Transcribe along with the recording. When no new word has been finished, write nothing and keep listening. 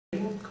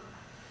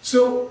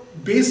So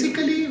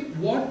basically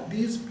what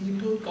these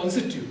people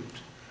constitute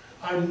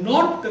are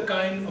not the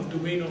kind of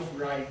domain of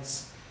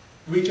rights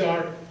which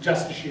are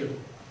justiciable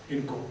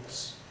in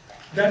courts.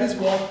 That is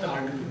what the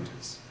argument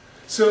is.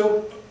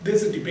 So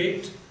there's a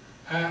debate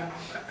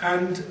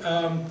and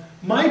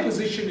my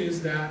position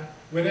is that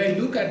when I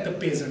look at the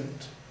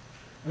peasant,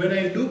 when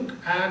I look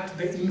at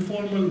the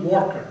informal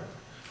worker,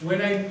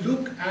 when I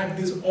look at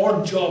these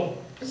odd job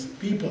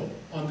people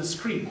on the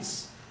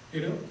streets,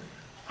 you know,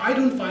 I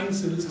don't find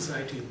civil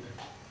society in them.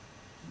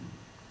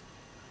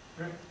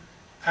 Right?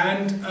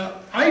 And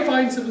I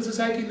find civil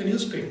society in the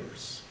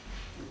newspapers.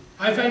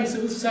 I find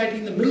civil society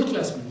in the middle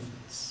class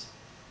movements,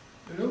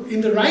 you know, in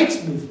the rights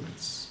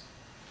movements,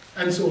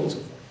 and so on and so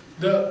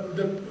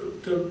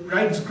forth. The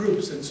rights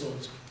groups and so on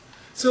and so forth.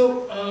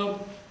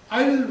 So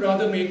I will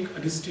rather make a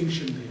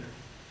distinction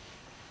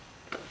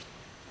there.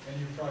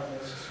 Any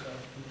prognosis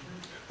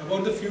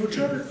about the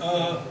future? About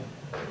the future?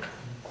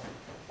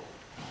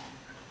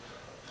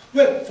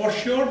 Well, for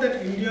sure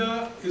that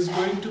India is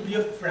going to be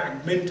a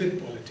fragmented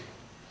polity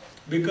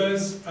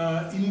because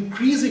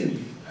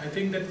increasingly I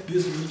think that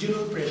these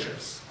regional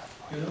pressures,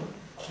 you know,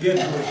 they are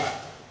growing.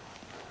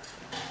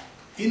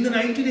 In the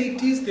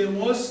 1980s there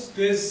was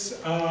this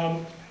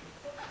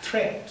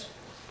threat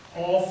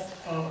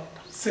of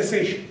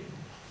secession,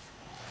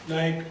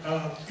 like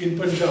in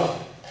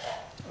Punjab,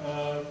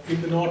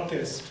 in the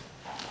northeast,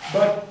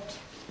 but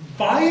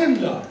by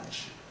and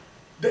large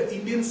the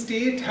Indian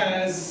state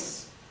has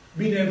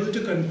been able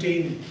to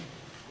contain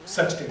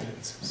such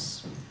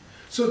tendencies.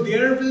 So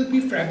there will be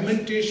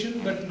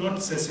fragmentation but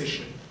not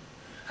secession,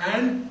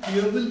 and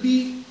there will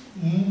be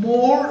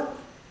more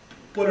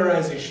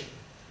polarization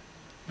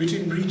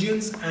between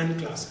regions and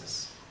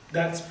classes.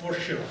 That's for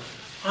sure,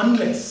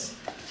 unless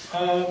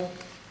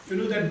you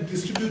know that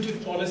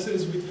distributive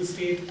policies which the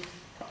state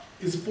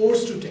is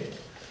forced to take,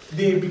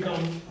 they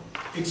become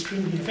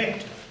extremely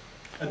effective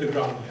at the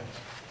ground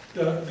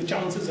level. The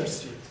chances are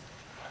slim.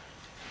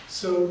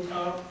 So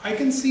I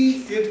can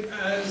see it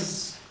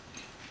as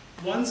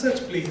one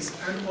such place,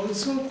 and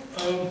also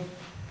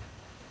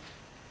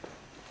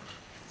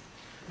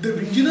the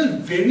regional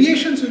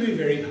variations will be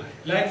very high.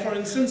 Like for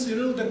instance, you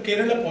know, the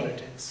Kerala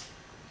politics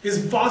is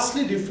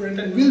vastly different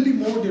and will be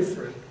more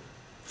different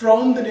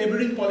from the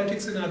neighboring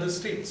politics in other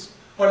states.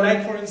 Or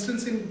like for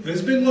instance in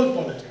West Bengal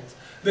politics,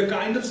 the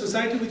kind of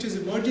society which is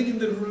emerging in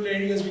the rural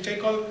areas, which I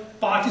call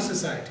party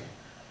society,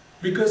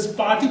 because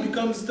party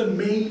becomes the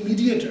main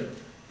mediator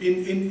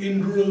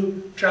in rural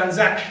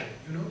transaction,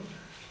 you know.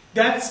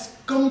 That's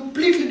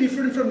completely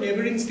different from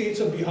neighboring states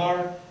of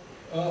Bihar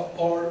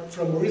or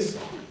from Orissa.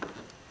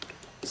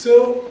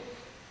 So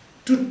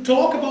to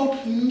talk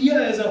about India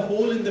as a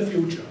whole in the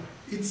future,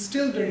 it's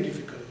still very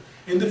difficult.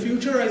 In the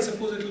future, I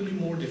suppose it will be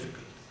more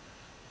difficult.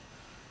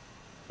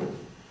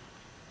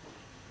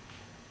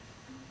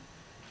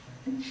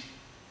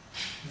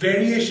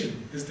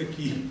 Variation is the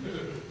key.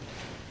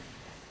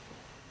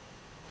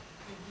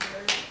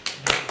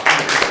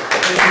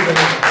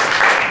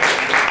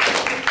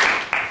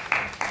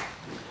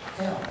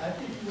 Yeah, I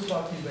think you were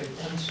talking about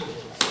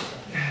principles.